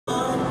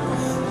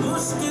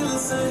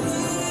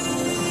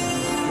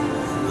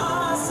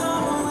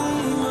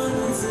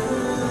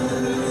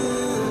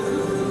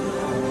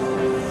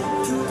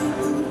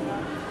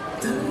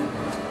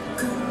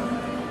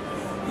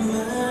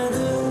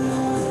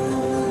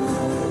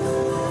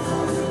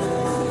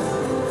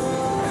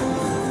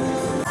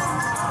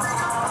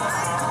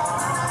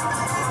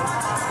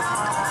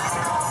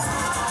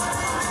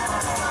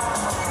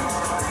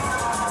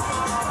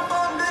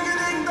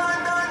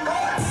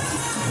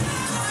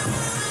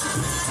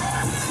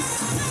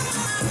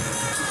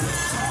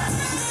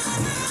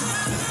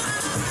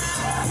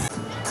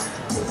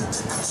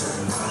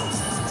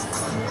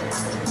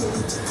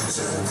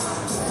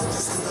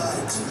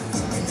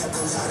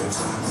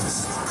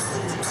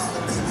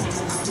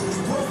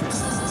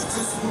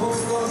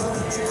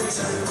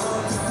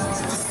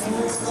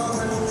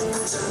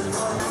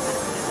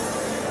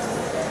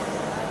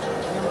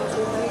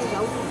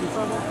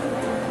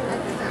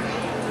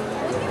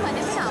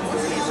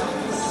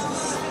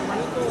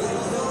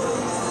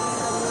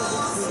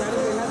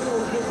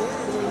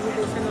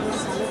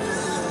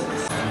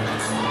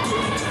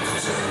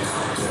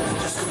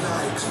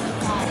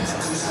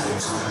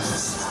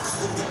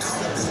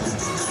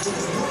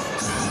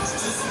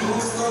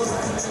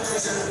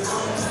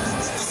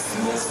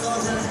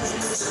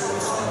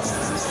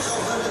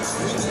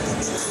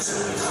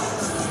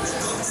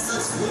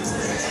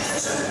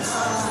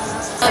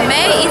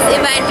मैं इस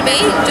इवेंट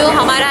में जो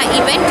हमारा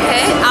इवेंट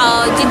है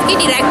जिनकी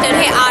डायरेक्टर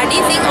है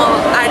Rdsing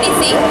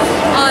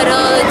और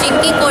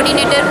जिनकी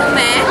कोऑर्डिनेटर हूँ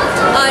मैं,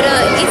 और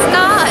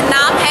इसका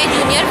नाम है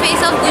जूनियर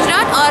फेस ऑफ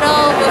गुजरात और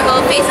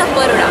face of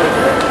Baroda.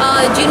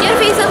 Junior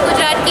face of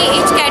Gujarat की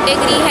एज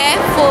कैटेगरी है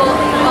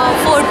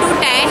 4 to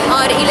 10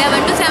 और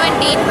 11 to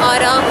 17 और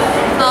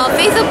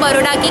फेस ऑफ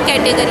बड़ौदा की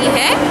कैटेगरी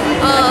है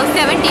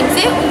 17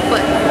 से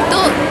ऊपर। तो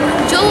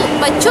जो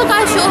बच्चों का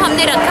शो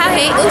हमने रखा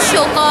है, उस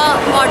शो का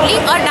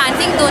मॉडलिंग और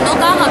डांसिंग दोनों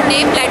का हमने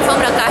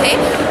प्लेटफॉर्म रखा है,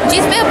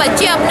 जिसमें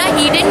बच्चे अपना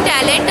हिडन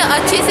टैलेंट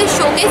अच्छे से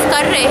शोकेस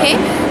कर रहे हैं।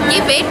 ये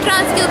वेड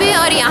ट्रांसक्यूब है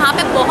और यहाँ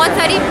पे बहुत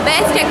सारी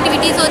बेस्ट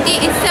एक्टिविटीज़ होती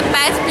है। इससे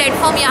बेस्ट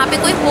प्लेटफॉर्म यहाँ पे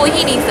कोई हो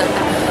ही नहीं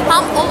सकता।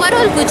 हम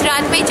ओवरऑल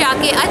गुजरात में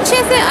जाके अच्छे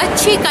से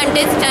अच्छी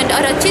कंटेस्टेंट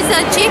और अच्छे से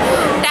अच्छे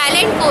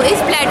टैलेंट को इस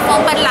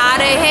प्लेटफॉर्म पर ला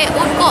रहे हैं,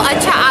 उनको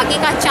अच्छा आगे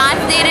का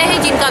चांस दे रहे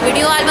हैं, जिनका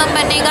वीडियो एल्बम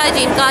बनेगा,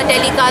 जिनका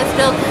टेलीकास्ट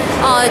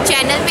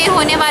चैनल पे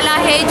होने वाला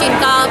है,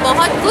 जिनका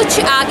बहुत कुछ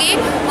आगे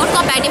उनको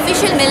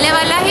बेनिफिशियल मिलने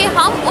वाला है।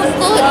 हम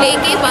उनको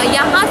लेके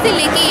यहाँ से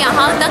लेके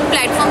यहाँ तक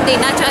प्लेटफॉर्म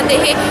देना चाहते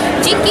हैं,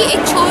 जिनकी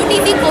एक छोटी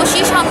सी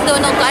कोशिश हम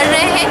दोनों कर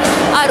रहे हैं।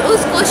 और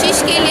उस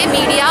कोशिश के लिए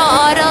मीडिया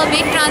और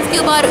वेड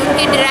ट्रांसक्यूब और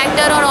उनके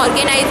डायरेक्टर और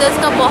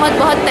ऑर्गेनाइजर्स का बहुत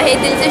बहुत तहे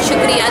दिल से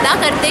शुक्रिया अदा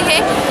करते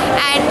हैं।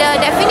 एंड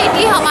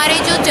डेफिनेटली हमारे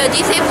जो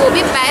जजेस हैं वो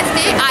भी बेस्ट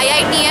है।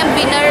 IITM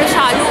विनर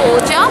शालू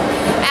ओझा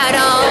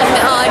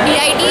और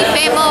DIT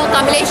fame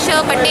Kamlesh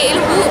Patel,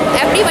 who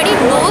everybody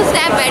knows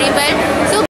them very well. So